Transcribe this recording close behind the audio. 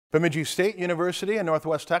Bemidji State University and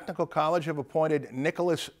Northwest Technical College have appointed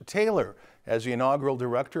Nicholas Taylor as the inaugural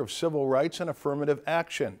Director of Civil Rights and Affirmative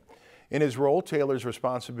Action. In his role, Taylor's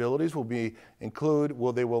responsibilities will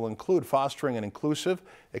include fostering an inclusive,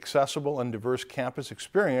 accessible, and diverse campus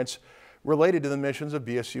experience related to the missions of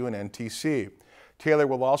BSU and NTC. Taylor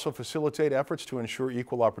will also facilitate efforts to ensure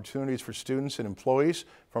equal opportunities for students and employees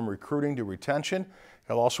from recruiting to retention.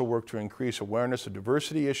 He'll also work to increase awareness of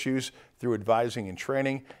diversity issues through advising and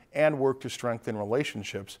training and work to strengthen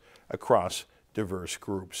relationships across diverse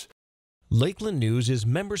groups. Lakeland News is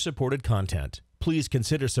member-supported content. Please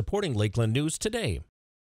consider supporting Lakeland News today.